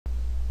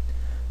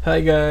Hi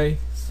guys,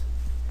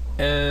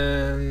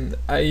 and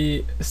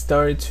I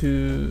started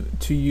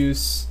to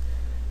use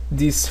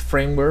this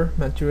framework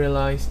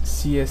Materialize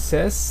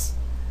Css,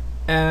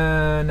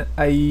 and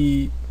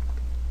I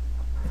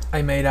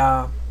made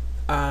a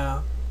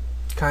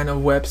kind of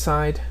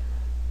website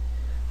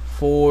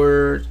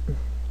for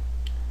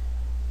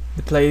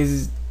the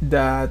place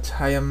that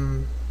I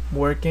am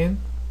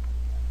working.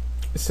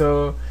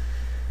 So,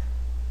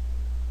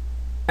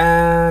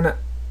 and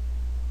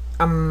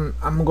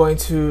I'm going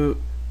to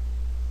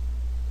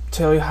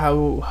tell you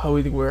how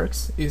it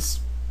works. It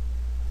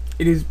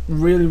is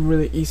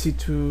really easy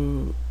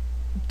to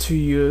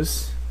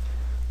use,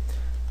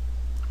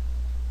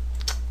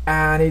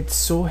 and it's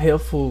so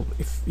helpful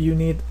if you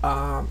need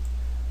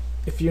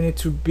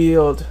to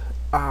build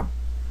a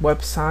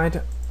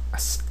website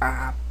as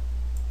a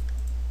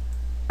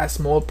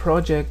small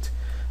project.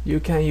 You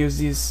can use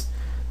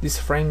this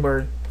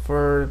framework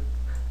for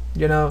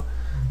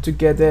to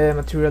get the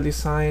material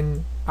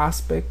design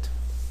aspect,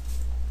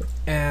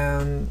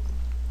 and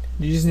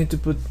you just need to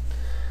put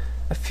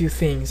a few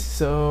things.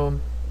 So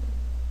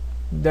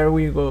there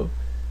we go.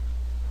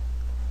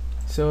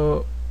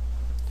 So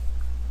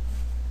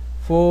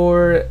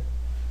for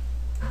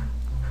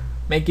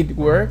make it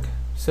work,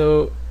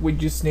 so we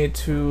just need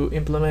to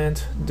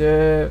implement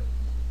the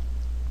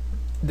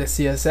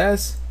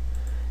CSS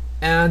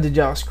and the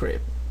JavaScript.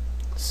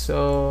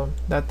 So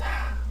that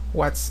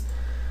what's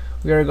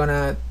we are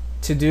gonna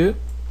to do.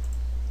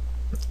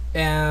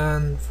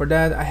 And for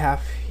that, I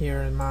have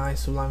here my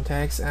Sublime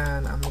text,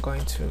 and I'm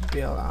going to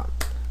build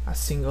a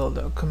single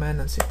document,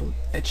 a simple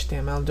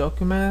HTML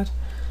document,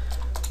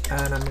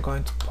 and I'm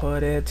going to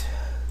put it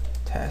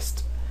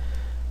test,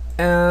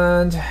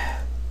 and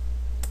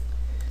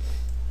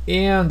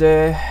in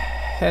the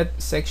head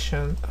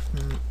section of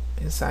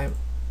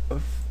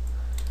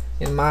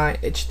in my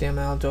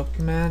HTML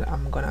document,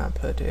 I'm gonna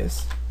put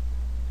this,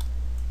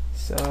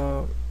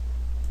 so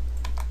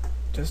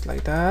just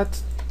like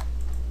that.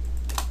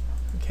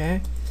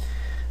 Okay,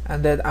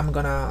 and then I'm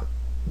gonna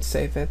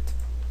save it.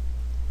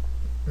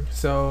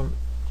 So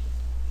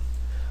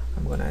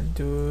I'm gonna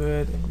do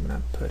it, I'm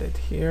gonna put it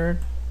here.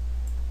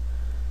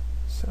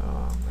 So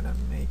I'm gonna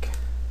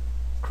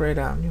create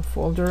a new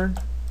folder,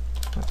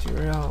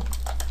 material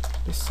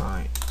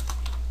design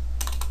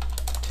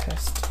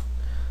test.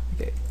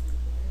 Okay,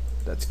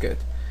 that's good,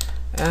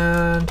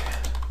 and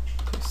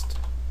test.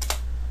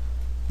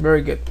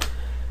 Very good,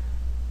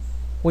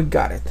 we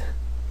got it.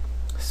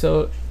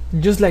 So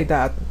just like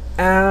that,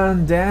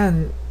 and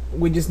then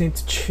we just need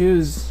to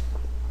choose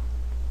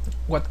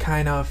what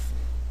kind of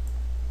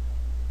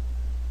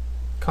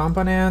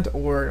component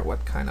or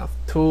what kind of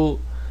tool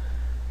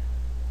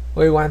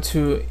we want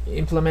to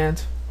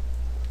implement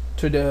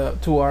to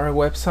our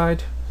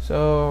website.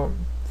 So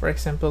for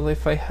example,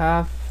 if I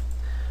have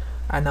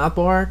an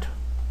upward,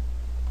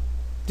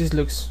 this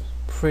looks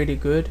pretty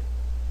good.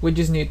 We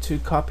just need to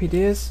copy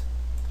this,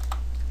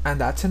 and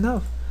that's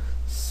enough.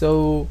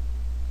 So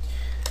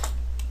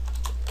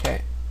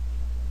okay,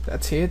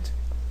 that's it,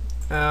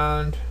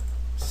 and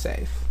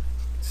save.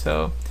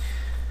 So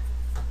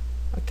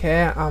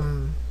okay,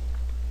 I'm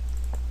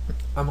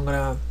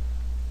gonna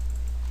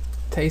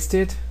taste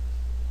it,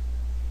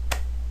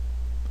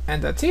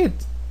 and that's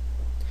it.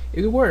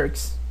 It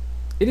works.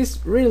 It is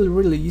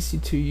really easy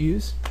to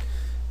use.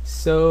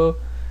 So,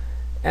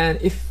 and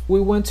if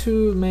we want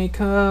to make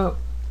a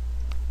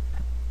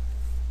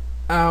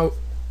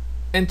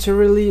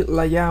entirely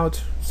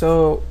layout,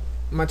 so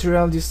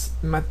Materialize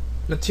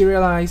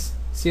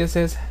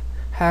CSS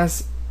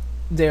has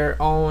their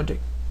own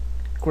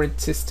grid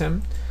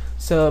system,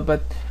 so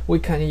but we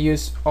can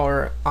use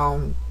our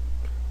own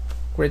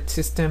grid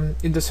system.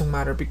 It doesn't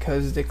matter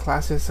because the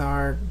classes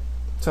are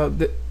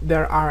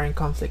there aren't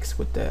conflicts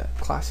with the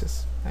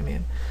classes, I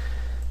mean.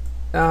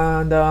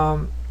 And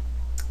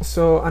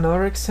so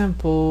another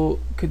example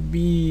could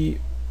be,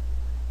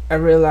 I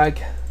really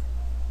like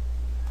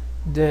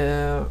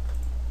the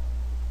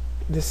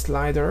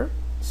slider.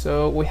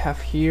 So we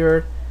have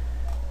here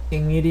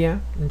in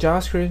media, in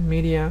JavaScript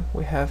media,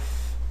 we have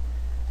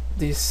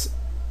this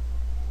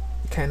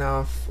kind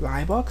of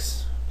live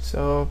box.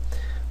 So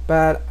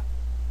but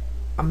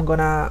I'm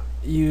gonna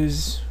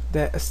use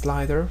the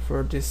slider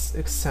for this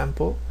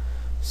example.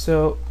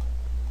 So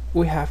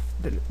we have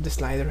the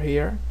slider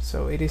here,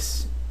 so it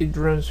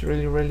runs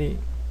really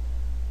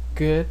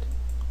good,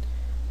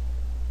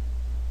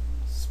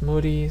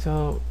 smoothie,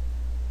 so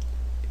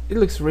it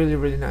looks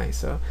really nice.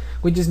 So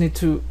we just need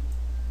to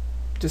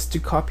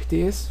copy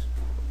this,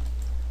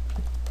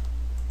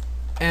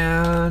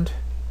 and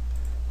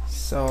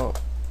so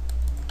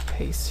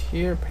paste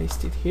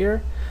it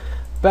here.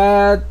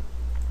 But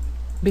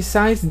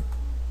besides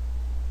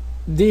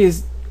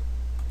this,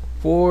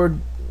 for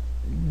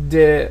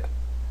the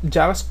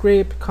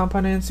JavaScript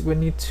components, we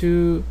need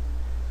to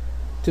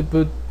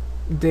put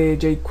the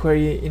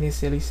jQuery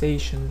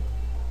initialization.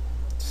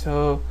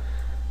 So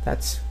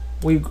that's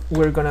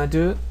we're gonna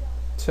do.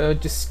 So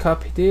just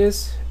copy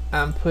this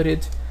and put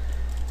it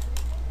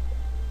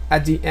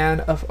at the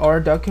end of our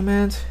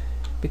document,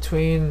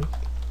 between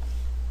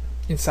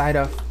inside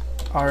of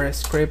our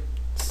script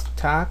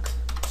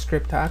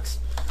tags.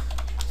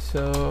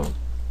 So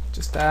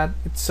just that,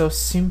 it's so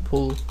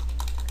simple.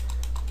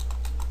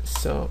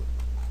 So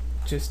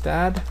just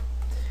that,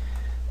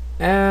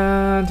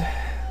 and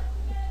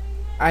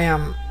I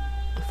am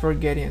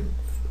forgetting.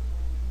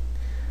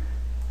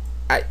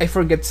 I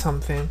forget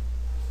something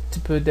to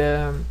put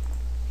the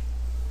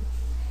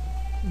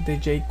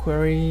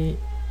jQuery.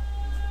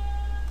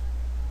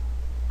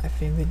 I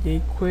think the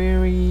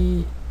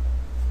jQuery,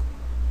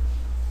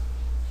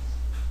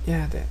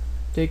 yeah, the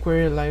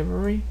jQuery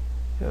library.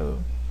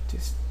 So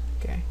just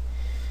okay.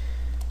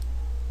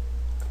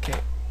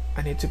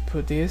 I need to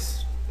put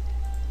this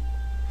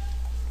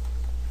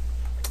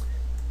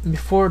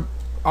before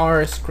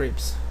our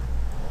scripts.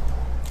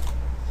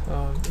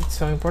 So it's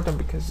so important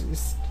because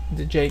it's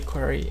the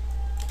jQuery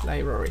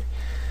library.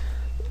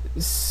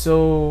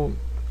 So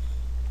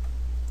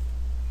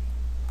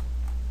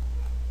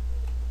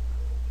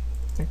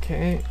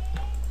okay,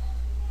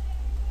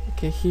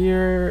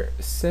 here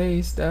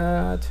says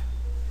that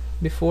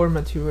before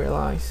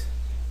materialize.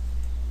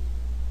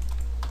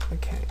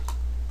 Okay,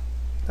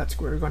 that's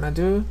what we're gonna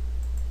do.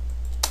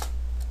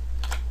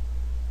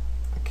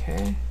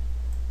 Okay,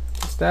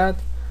 just that.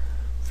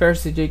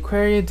 First the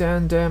jQuery,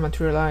 then the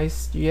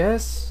Materialize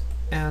Css,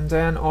 and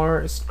then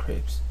our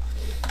scripts.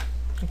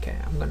 Okay,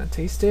 I'm gonna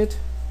taste it.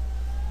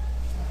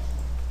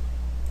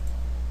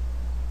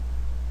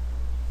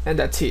 And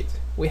that's it.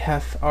 We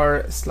have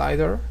our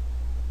slider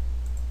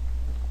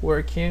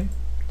working.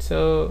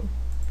 So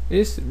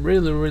it's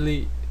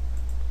really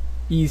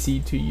easy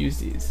to use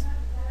this.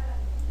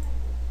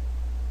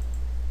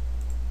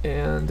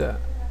 And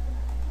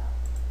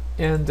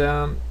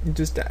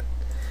just that.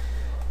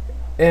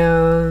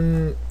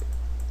 And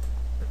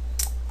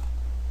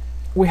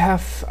we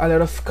have a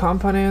lot of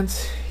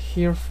components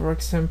here. For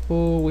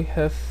example, we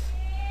have,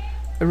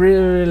 I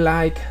really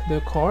like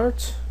the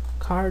card.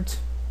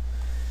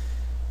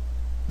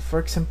 For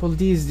example,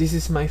 this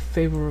is my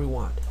favorite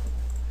one.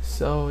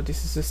 So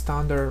this is a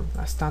standard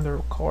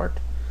card.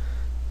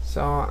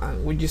 So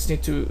we just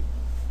need to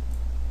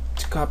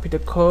copy the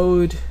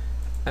code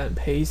and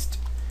paste,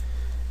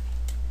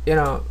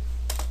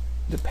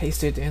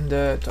 paste it in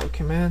the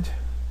document.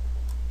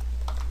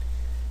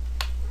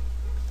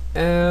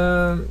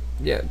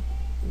 Yeah,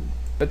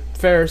 but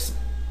first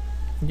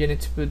you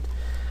need to put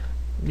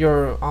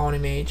your own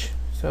image.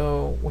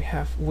 So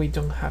we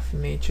don't have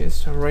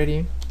images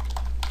already.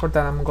 For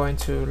that, I'm going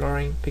to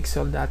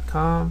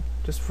loringpixel.com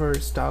just for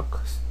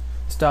stocks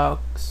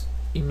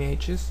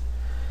images.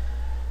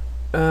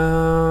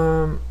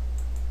 I'm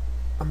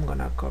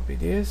gonna copy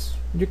this.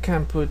 You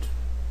can put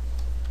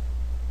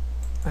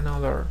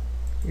another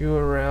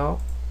URL,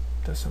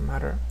 doesn't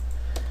matter.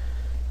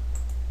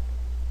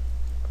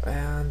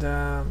 And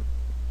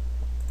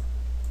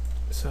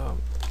so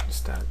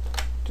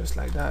just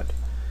like that,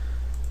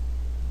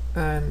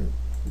 and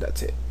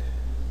that's it.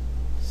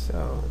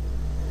 So,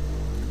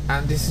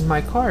 and this is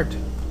my card.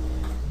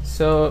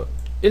 So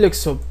it looks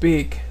so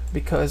big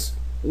because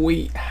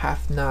we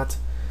have not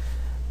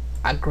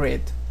a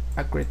grid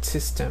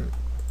system.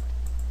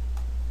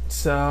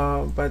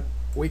 So, but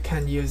we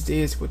can use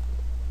this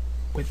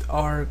with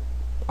our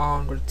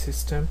own grid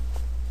system.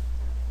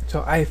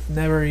 So I've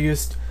never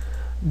used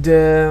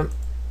the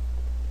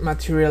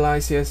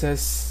Materialize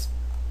Css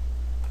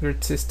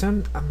grid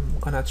system. I'm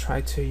gonna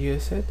try to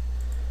use it.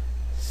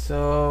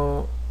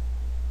 So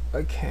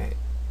okay,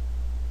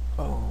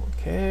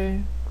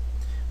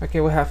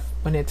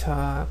 we need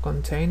a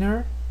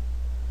container.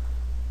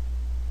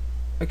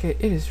 Okay,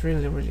 it is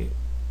really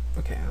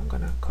okay. I'm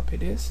gonna copy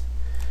this.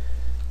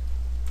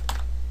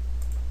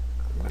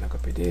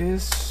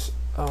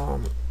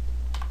 I'm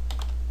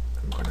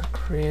gonna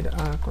create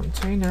a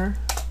container,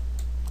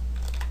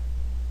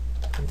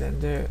 and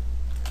then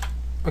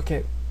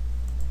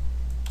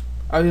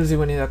obviously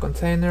we need a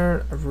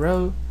container, a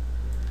row,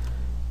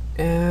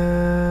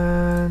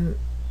 and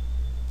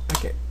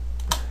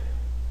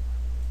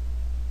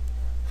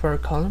for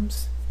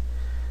columns,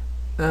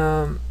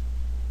 4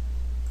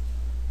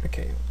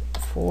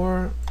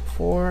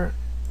 4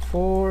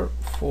 4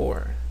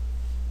 4,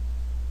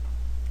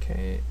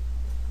 okay,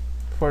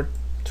 for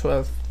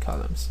 12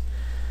 columns.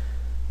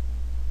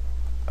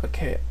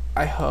 Okay,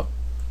 I hope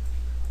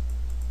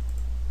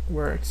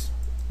works.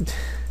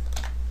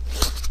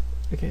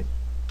 Okay,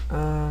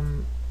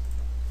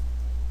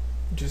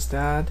 just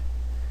that.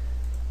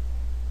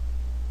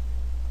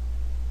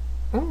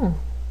 Oh,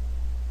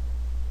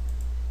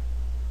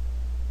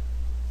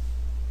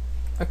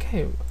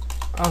 okay.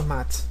 Oh,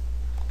 maths.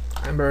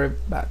 I'm very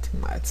bad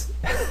in maths.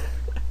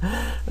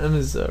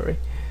 I'm sorry.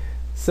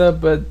 So,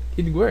 but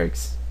it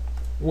works.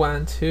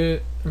 1,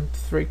 2, and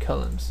 3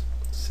 columns.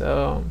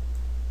 So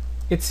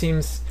it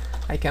seems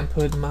I can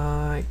put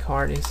my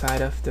card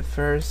inside of the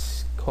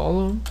first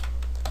column.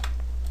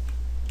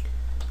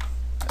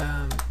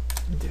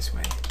 This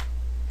way.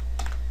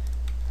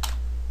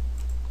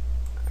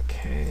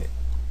 Okay.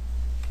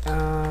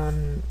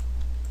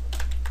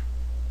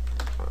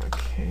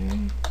 Okay.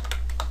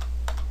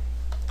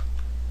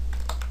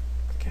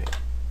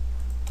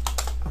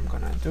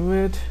 do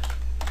it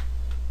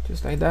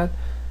just like that,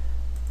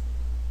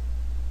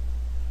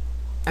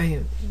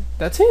 and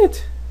that's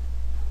it.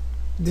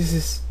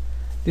 This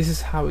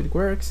is how it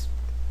works,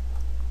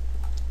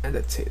 and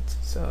that's it.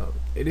 So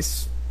it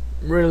is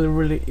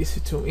really easy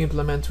to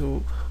implement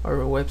to our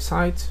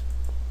website,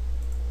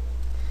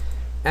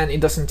 and it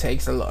doesn't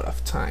take a lot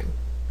of time.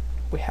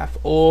 We have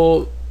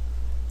all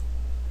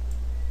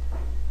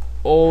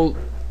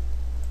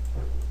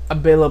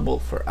available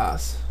for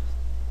us.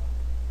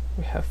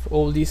 We have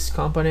all these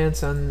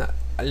components and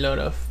a lot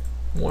of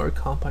more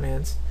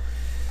components,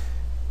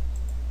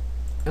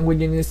 and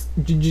you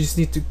just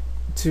need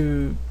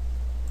to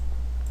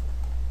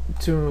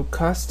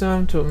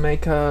custom, to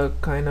make a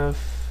kind of,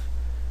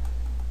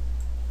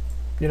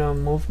 you know,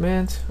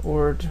 movement,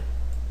 or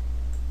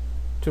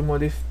to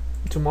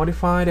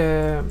modify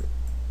the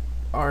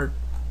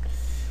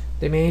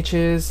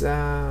images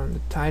and the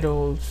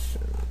titles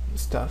and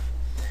stuff,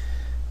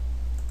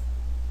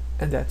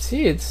 and that's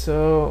it.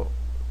 So,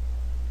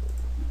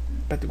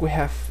 but we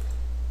have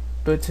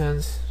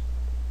buttons.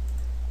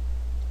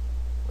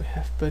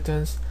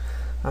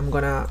 I'm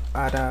gonna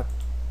add a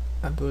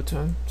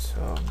button,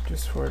 so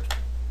just for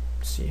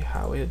see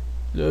how it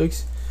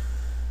looks,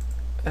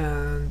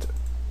 and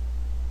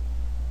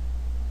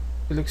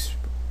it looks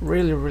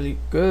really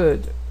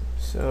good.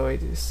 So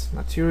it is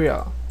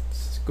Material,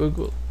 it's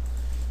Google,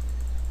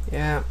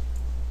 yeah.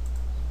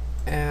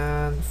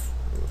 And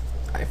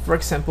for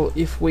example,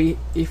 if we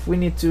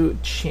need to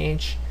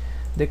change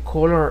the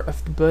color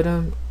of the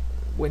button,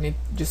 we need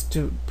just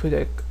to put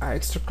a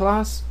extra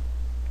class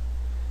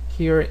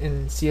here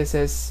in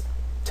CSS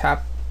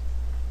tab.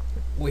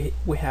 We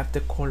have the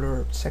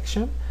color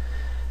section,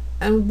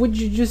 and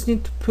you just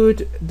need to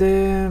put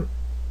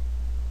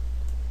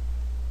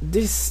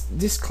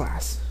this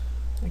class,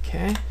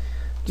 okay,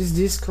 just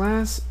this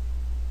class,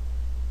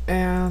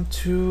 and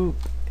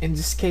in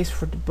this case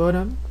for the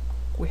bottom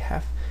we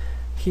have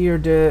here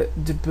the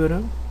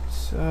bottom,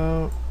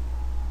 so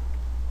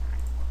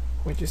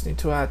we just need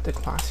to add the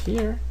class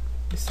here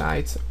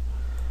besides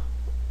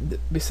the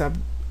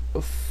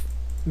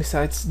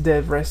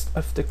rest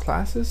of the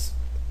classes.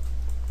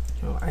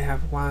 So I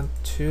have 1,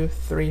 2,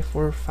 3,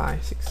 4,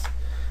 5, 6,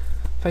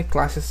 5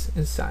 classes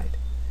inside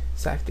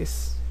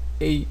this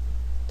A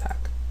tag.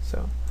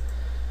 So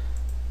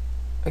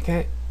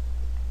okay,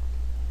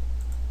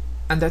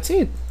 and that's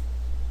it.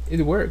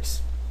 It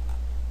works.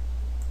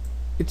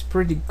 It's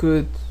pretty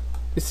good.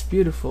 It's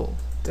beautiful.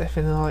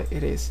 Definitely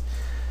it is.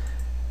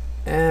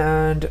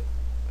 And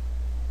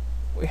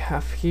we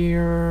have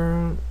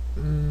here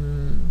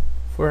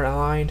for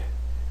aligned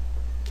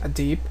a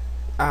div,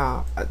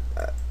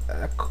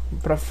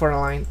 for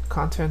align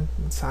content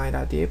inside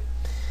a div,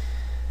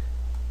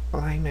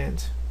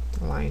 alignment,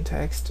 align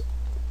text.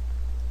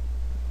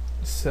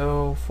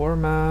 So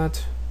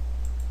format,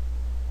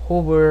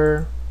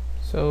 hover,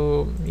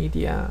 so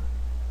media,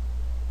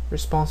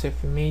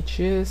 responsive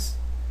images.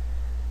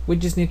 We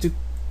just need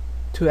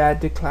to add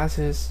the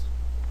classes.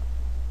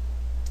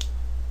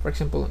 For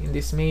example, in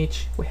this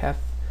image we have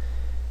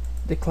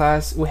the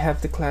class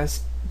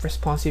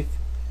responsive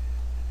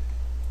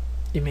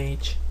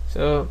image.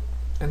 So,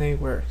 and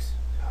it works.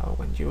 So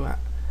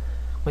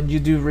when you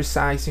do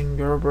resize in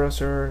your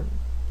browser,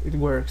 it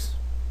works,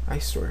 I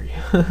swear you.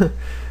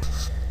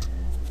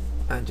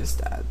 And just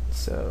that.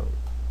 So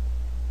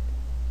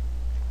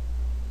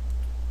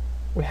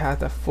we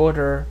have a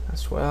footer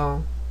as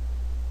well.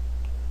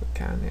 We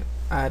can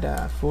add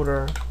a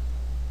footer.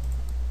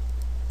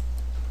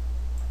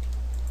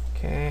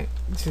 Okay,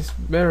 this is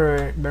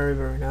very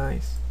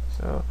nice.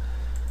 So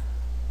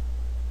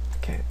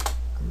okay,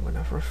 I'm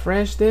gonna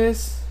refresh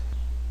this.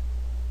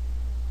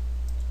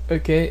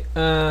 Okay,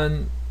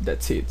 and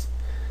that's it.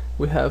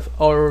 We have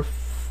our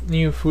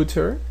new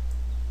footer,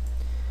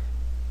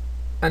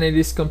 and it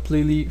is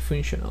completely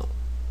functional.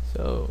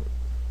 So,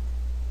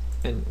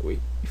 and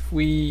if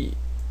we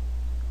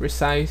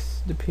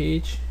resize the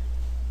page,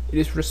 it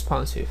is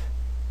responsive.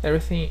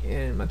 Everything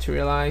in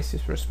Materialize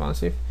is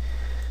responsive,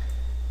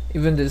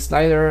 even the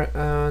slider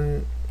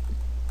and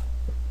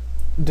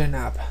the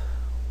nav.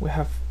 We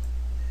have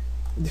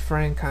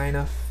different kind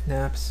of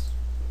navs.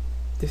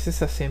 This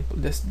is a simple,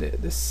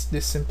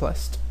 the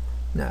simplest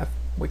nav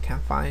we can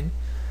find.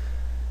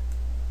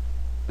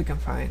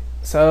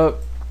 So,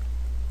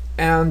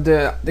 and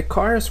the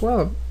car as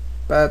well.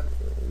 But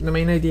the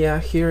main idea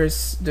here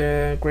is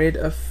the grid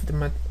of the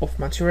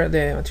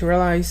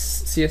Materialize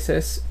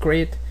CSS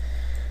grid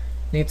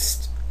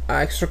needs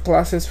extra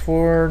classes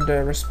for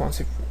the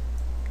responsive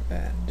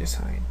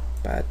design,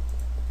 but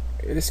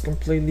it is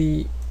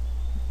completely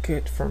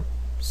good from.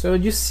 So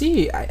you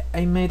see,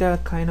 I made a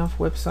kind of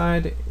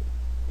website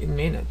in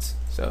minutes.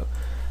 So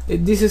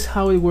this is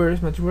how it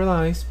works,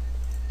 Materialize.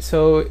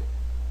 So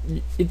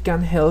it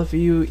can help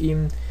you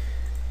in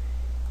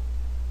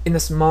a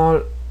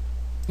small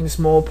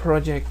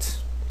project.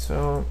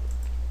 So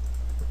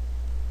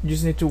you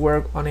just need to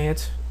work on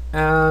it,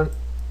 and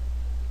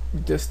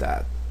just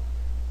that.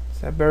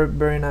 It's a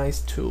very nice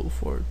tool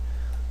for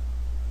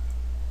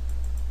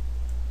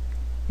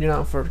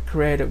for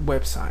create a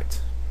website.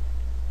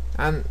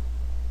 And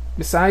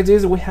besides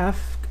this, we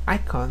have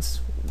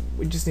icons.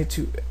 We just need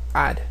to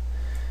add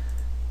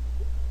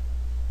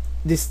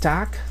this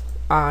tag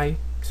I,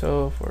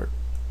 so for,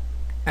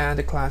 and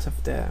the class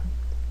of the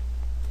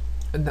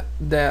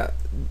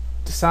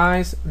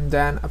size, and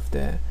then of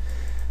the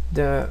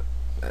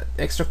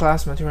extra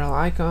class material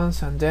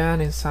icons, and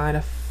then inside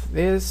of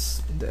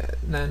this the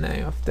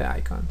name of the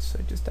icon. So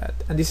just that.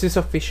 And this is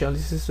official.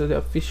 This is the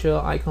official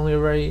icon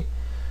library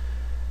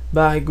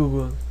by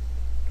Google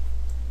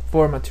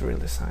for material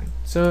design.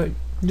 So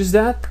just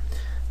that.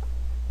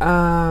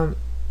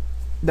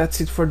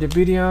 That's it for the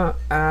video,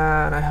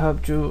 and I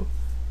hope you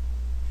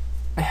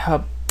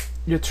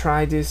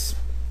try this.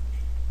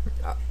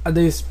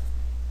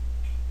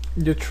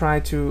 You try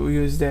to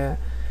use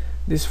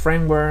this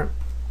framework,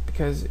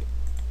 because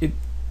it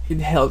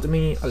helped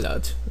me a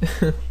lot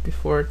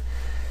before.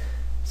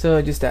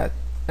 So just that,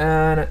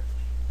 and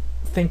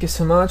thank you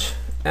so much,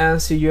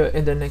 and see you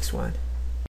in the next one.